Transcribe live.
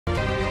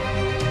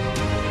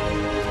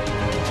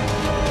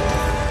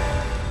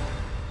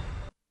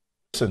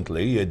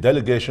Recently, a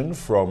delegation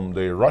from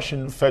the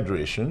Russian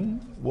Federation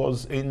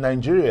was in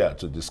Nigeria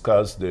to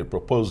discuss the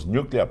proposed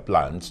nuclear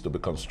plants to be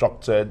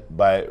constructed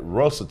by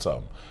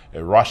Rosatom,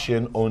 a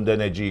Russian-owned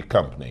energy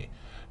company.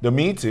 The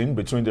meeting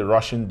between the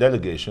Russian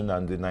delegation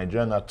and the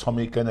Nigerian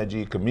Atomic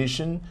Energy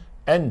Commission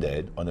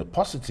ended on a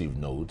positive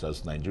note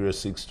as Nigeria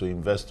seeks to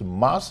invest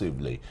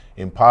massively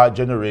in power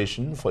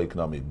generation for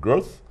economic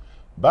growth.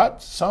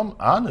 But some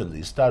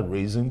analysts are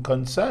raising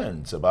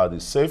concerns about the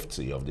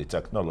safety of the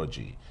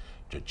technology.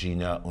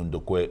 Georgina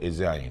Undokwe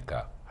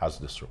Ezeanyika has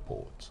this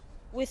report.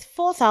 With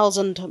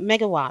 4,000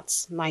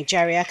 megawatts,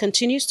 Nigeria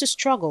continues to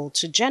struggle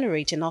to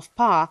generate enough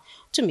power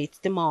to meet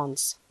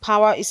demands.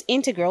 Power is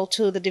integral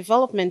to the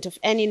development of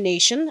any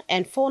nation,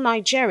 and for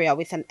Nigeria,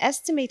 with an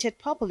estimated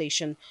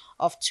population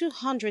of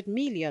 200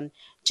 million,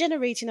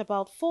 generating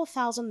about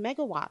 4,000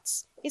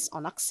 megawatts is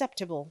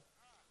unacceptable.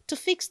 To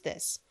fix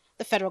this,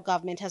 the federal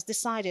government has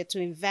decided to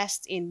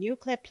invest in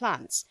nuclear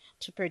plants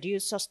to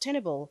produce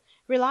sustainable,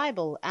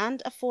 reliable,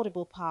 and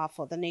affordable power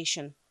for the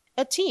nation.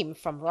 A team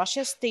from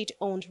Russia's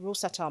state-owned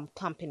Rosatom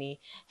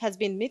company has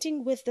been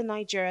meeting with the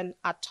Nigerian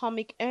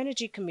Atomic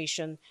Energy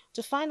Commission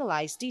to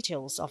finalize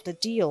details of the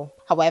deal.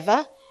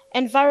 However,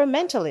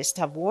 environmentalists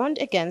have warned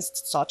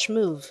against such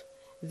move.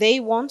 They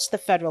want the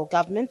federal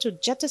government to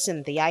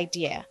jettison the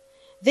idea.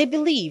 They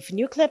believe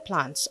nuclear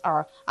plants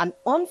are an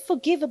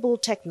unforgivable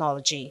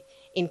technology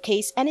in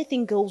case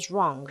anything goes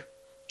wrong,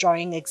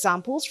 drawing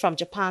examples from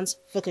Japan's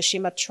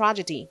Fukushima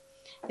tragedy.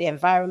 The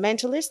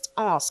environmentalists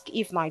ask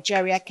if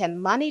Nigeria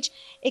can manage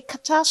a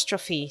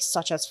catastrophe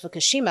such as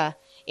Fukushima,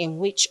 in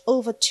which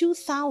over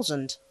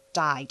 2,000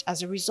 died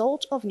as a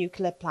result of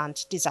nuclear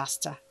plant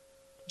disaster.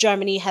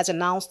 Germany has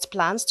announced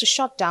plans to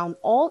shut down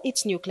all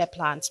its nuclear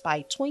plants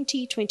by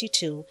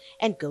 2022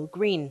 and go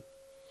green.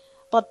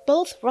 But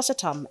both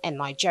Rosatom and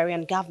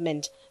Nigerian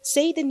government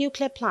say the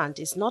nuclear plant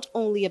is not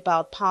only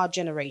about power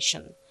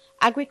generation.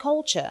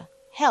 Agriculture,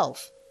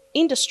 health,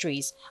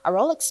 industries are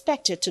all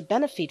expected to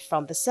benefit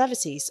from the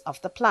services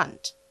of the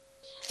plant.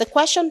 The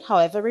question,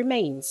 however,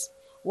 remains,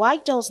 why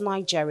does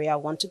Nigeria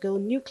want to go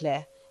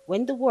nuclear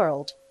when the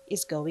world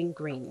is going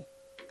green?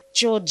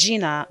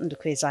 Georgina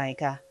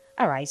Ndukwezaika,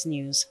 Arise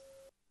News.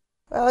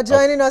 Well,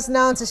 joining us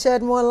now to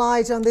shed more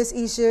light on this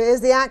issue is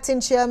the Acting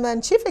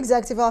Chairman, Chief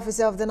Executive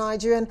Officer of the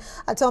Nigerian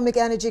Atomic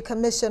Energy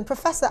Commission,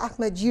 Professor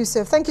Ahmed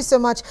Yusuf. Thank you so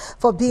much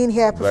for being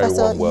here,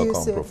 Professor Very warm welcome,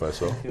 Yusuf.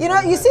 Professor. You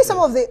know, you see some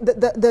of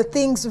the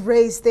things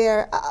raised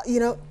there. You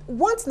know,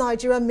 once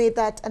Nigeria made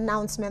that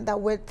announcement that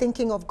we're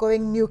thinking of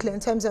going nuclear in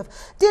terms of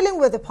dealing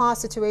with the power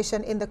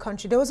situation in the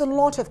country, there was a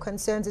lot of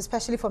concerns,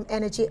 especially from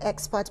energy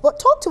experts. But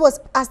talk to us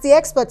as the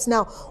experts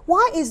now.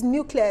 Why is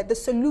nuclear the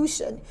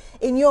solution,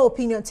 in your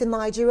opinion, to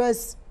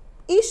Nigeria's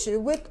issue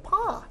with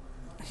power?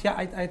 Yeah,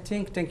 I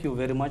think, thank you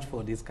very much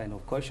for this kind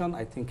of question.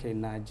 I think in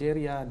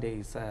Nigeria there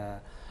is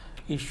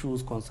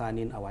issues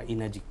concerning our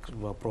energy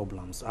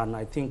problems, and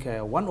I think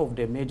one of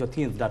the major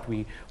things that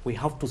we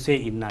have to say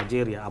in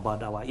Nigeria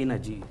about our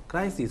energy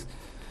crisis,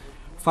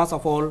 first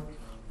of all,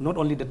 not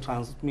only the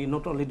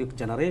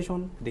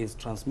generation, there is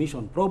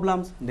transmission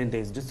problems, then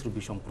there is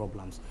distribution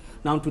problems.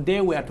 Now today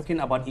we are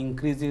talking about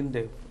increasing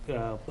the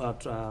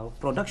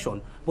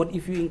production, but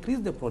if you increase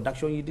the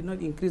production, you did not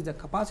increase the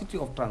capacity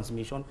of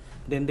transmission,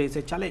 then there is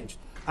a challenge.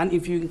 And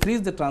if you increase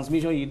the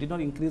transmission, you did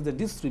not increase the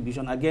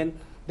distribution, again,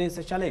 there is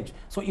a challenge.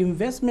 So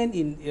investment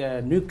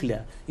in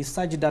nuclear is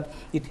such that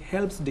it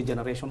helps the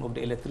generation of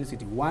the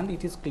electricity. One,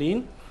 it is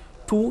clean.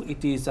 Two,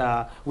 it is,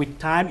 with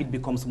time, it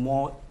becomes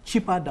more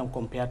cheaper than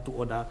compared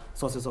to other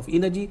sources of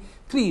energy.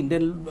 Three,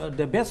 then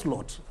the base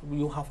load.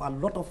 You have a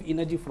lot of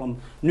energy from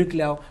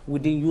nuclear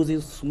within using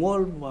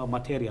small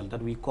material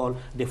that we call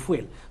the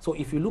fuel. So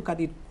if you look at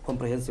it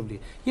comprehensively,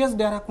 yes,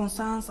 there are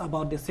concerns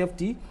about the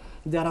safety.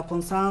 There are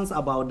concerns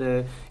about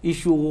the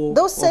issue.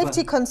 Those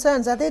safety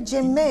concerns, are they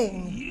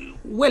germane?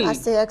 Well,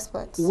 as the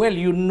experts. Well,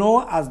 you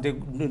know, as the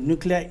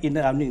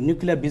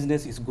nuclear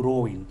business is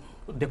growing,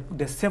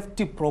 the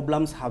safety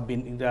problems have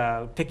been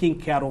taken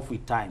care of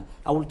with time.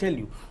 I will tell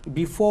you,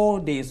 before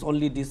there is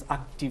only these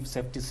active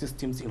safety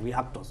systems in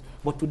reactors,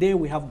 but today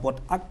we have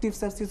both active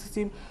safety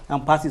system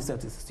and passive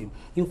safety system.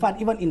 In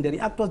fact, even in the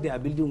reactors, they are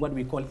building what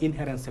we call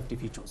inherent safety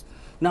features.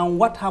 Now,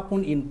 what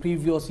happened in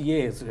previous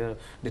years, the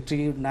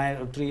Three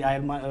Mile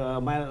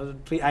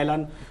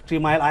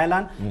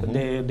Island,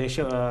 the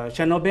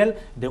Chernobyl,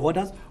 the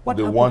others. What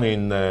the happened? one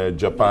in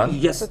Japan?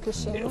 Yes,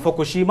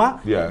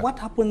 Fukushima. Yeah. What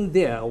happened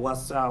there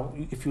was,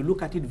 if you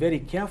look at it very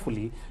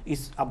carefully,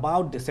 is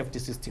about the safety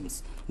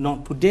systems. Now,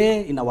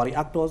 today in our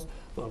reactors,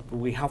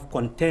 we have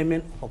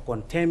containment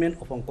upon containment.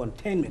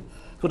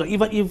 So that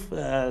even if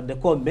the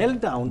core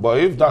meltdown... But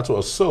if that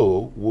was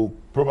so, we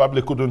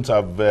probably couldn't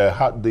have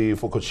had the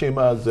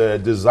Fukushima's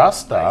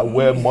disaster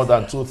where more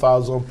than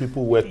 2,000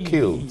 people were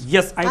killed.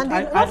 Yes, and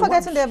not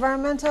forgetting the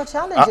environmental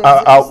challenges.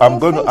 I'm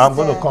going to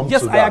come to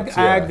that. Yes,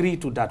 I agree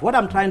to that. What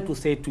I'm trying to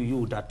say to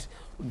you that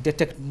the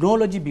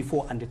technology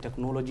before and the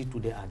technology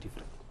today are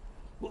different.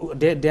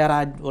 there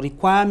are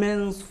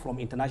requirements from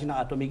International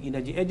Atomic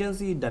Energy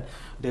Agency that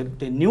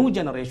the new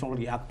generation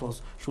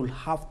reactors should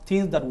have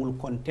things that will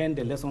contain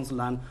the lessons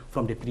learned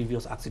from the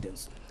previous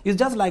accidents. It's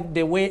just like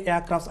the way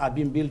aircrafts are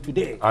being built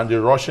today. And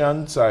the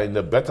Russians are in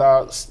a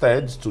better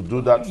stead to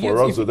do that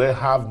for us. Do they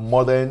have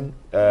modern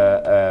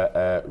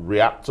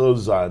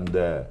reactors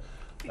and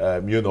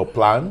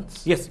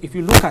plants? Yes, if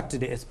you look at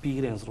the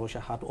experience Russia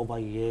had over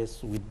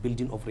years with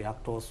building of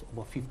reactors,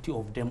 over 50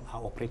 of them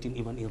are operating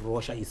even in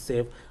Russia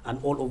itself, and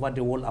all over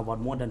the world about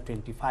more than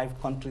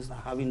 25 countries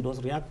are having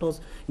those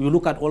reactors. You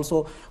look at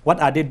also what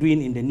are they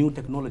doing in the new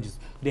technologies.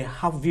 They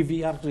have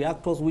VVR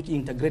reactors which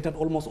integrated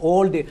almost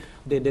all the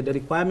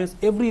requirements.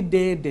 Every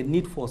day the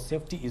need for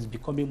safety is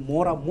becoming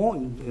more and more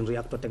in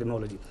reactor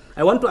technology.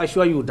 I want to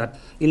assure you that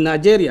in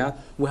Nigeria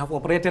we have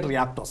operated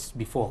reactors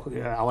before.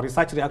 Our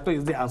research reactor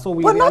is there, and so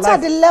we but not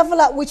at the level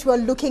at which we're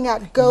looking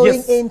at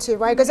going into,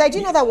 right? Because I do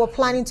know that we're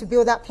planning to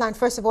build that plant,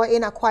 first of all,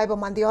 in Akwa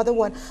Ibom, and the other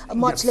one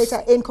much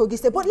later in Kogi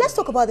State. But let's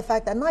talk about the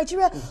fact that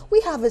Nigeria,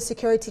 we have a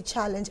security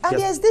challenge. And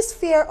there's this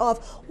fear of,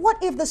 what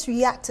if these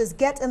reactors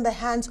get in the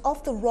hands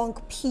of the wrong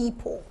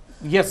people?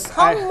 Yes.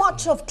 How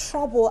much of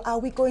trouble are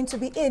we going to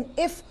be in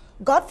if,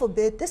 God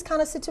forbid, this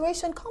kind of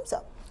situation comes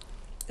up?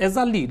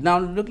 Exactly. Now,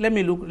 let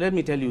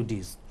me tell you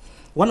this.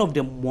 One of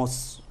the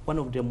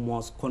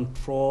most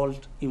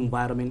controlled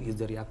environment is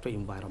the reactor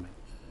environment.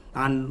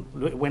 And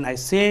when I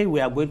say we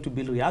are going to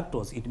build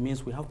reactors, it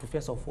means we have to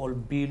first of all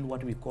build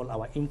what we call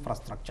our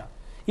infrastructure.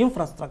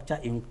 Infrastructure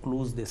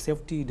includes the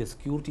safety, the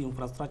security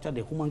infrastructure,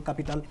 the human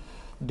capital.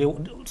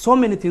 So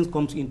many things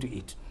comes into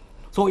it.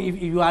 So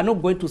if you are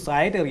not going to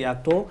site a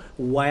reactor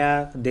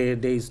where there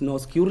is no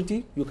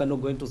security, you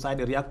cannot going to site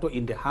a reactor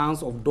in the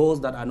hands of those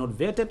that are not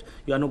vetted.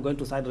 You are not going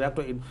to site a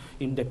reactor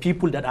in the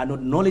people that are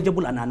not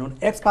knowledgeable and are not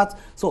experts.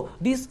 So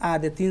these are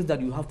the things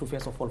that you have to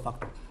first of all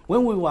factor.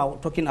 When we were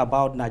talking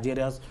about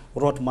Nigeria's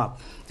roadmap,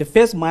 the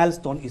first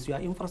milestone is your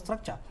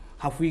infrastructure.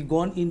 Have we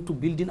gone into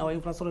building our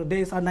infrastructure? There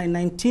is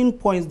 19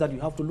 points that you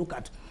have to look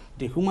at.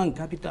 The human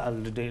capital,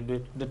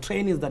 the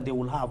trainings that they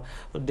will have,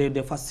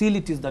 the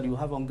facilities that you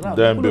have on ground.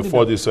 Then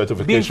before the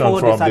certification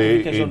from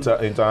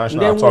the International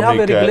then we have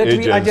a Atomic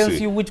regulatory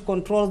Agency which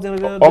controls the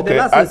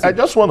licensing. I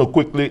just want to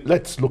quickly,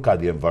 let's look at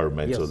the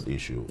environmental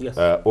issue. Yes.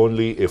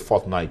 Only a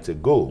fortnight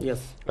ago,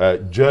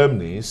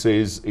 Germany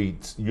says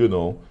it's,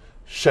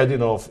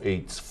 shedding off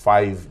its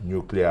 5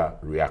 nuclear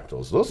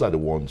reactors. Those are the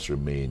ones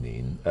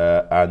remaining.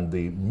 And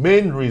the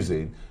main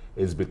reason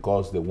is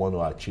because they want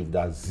to achieve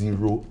that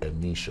zero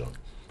emission.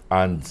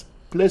 And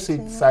place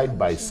it side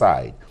by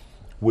side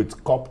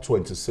with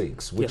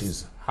COP26, which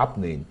is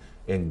happening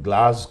in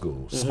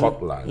Glasgow,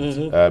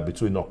 Scotland,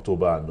 between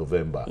October and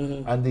November,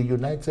 and the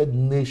United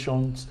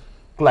Nations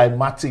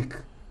climatic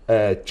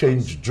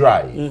change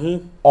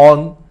drive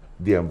on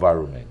the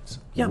environment.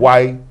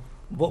 Why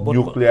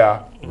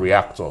nuclear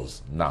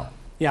reactors now?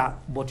 Yeah,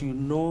 but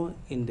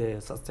in the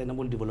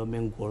Sustainable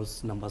Development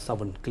Goals number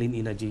 7, clean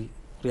energy,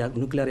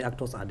 nuclear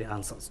reactors are the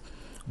answers.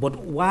 But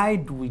why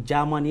do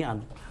Germany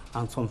and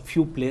some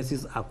few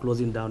places are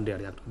closing down their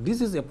reactors?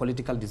 This is a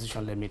political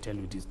decision, let me tell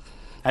you this.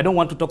 I don't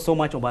want to talk so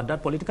much about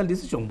that political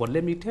decision, but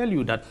let me tell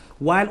you that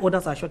while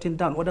others are shutting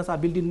down, others are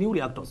building new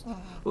reactors.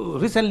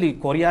 Recently,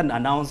 Korea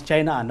announced,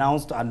 China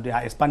announced, and they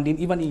are expanding.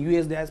 Even in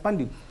US, they are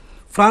expanding.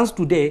 France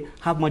today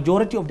have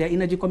majority of their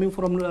energy coming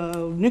from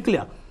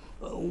nuclear.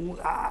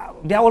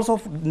 They are also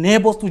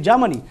neighbors to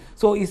Germany.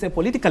 So it's a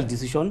political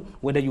decision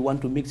whether you want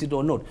to mix it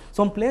or not.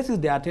 Some places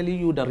they are telling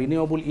you the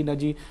renewable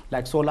energy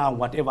like solar and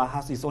whatever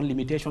has its own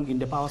limitation in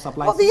the power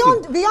supply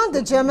system. Beyond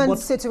the German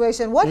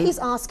situation, what he's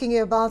asking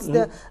you about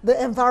the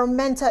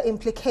environmental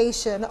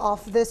implication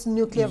of this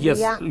nuclear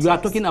reactor. You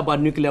are talking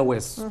about nuclear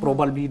waste,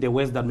 probably the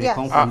waste that may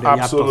come from the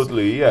reactors.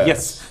 Absolutely, yes.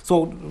 Yes.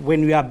 So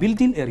when we are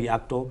building a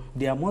reactor,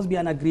 there must be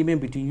an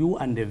agreement between you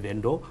and the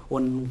vendor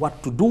on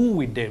what to do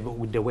with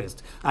the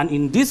waste. And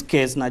in this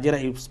case,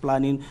 Nigeria is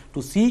planning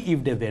to see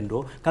if the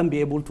vendor can be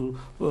able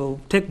to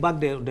take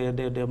back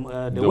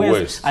the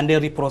waste and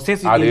then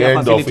reprocess it in their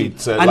facility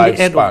at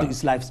the end of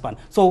its lifespan.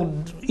 So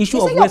issue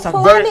of waste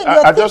are very...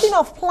 You're thinking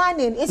of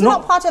planning. Is it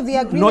not part of the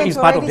agreement? No, it's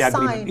part of the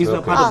agreement. It's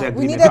not part of the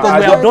agreement. Because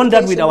we have done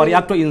that with our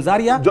reactor in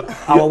Zaria.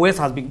 Our waste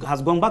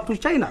has gone back to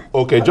China.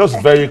 Okay,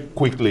 just very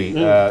quickly,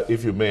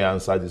 if you may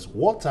answer this,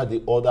 what are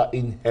the other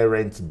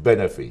inherent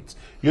benefits?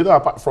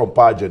 Apart from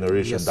power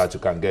generation that you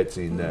can get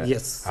in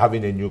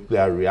having a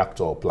nuclear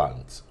reactor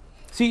plant?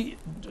 See,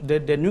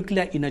 the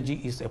nuclear energy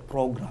is a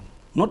program.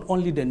 Not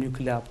only the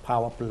nuclear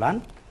power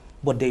plant,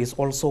 but there is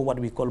also what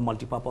we call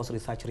multipurpose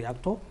research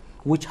reactor,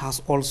 which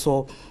has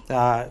also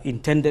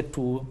intended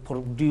to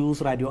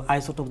produce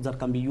radioisotopes that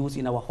can be used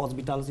in our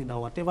hospitals, in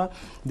our whatever.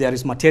 There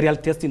is material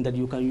testing that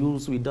you can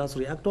use with those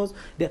reactors.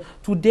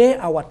 Today,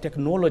 our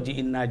technology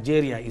in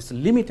Nigeria is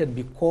limited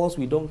because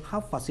we don't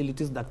have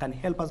facilities that can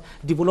help us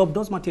develop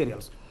those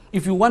materials.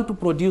 If you want to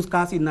produce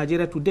cars in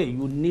Nigeria today,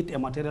 you need a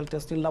material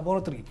testing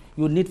laboratory.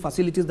 You need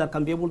facilities that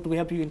can be able to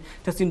help you in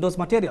testing those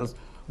materials.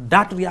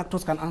 that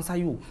reactors can answer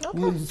you.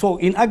 So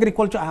in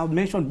agriculture, I have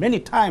mentioned many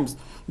times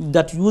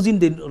that using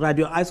the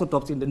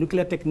radioisotopes in the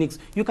nuclear techniques,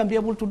 you can be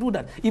able to do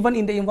that. Even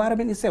in the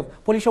environment itself,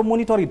 pollution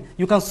monitoring,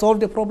 you can solve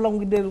the problem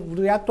with the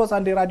reactors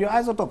and the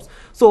radioisotopes.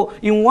 So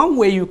in one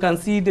way, you can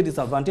see the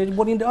disadvantage,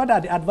 but in the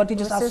other, the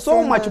advantages are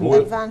so much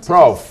more.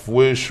 Prof,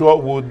 we sure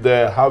would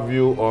have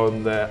you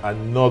on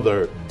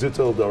another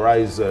detailed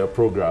Arise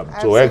program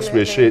to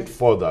expatiate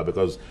further,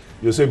 because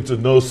you seem to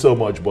know so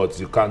much, but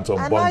you can't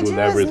unbundle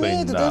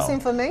everything need now. This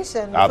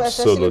information,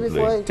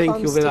 absolutely.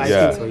 Thank you very much.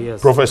 Yeah.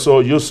 Yes.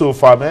 Professor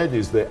Yusuf Ahmed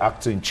is the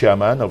acting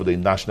chairman of the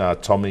National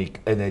Atomic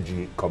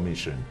Energy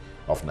Commission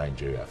of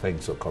Nigeria.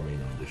 Thanks for coming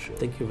on the show.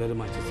 Thank you very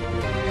much.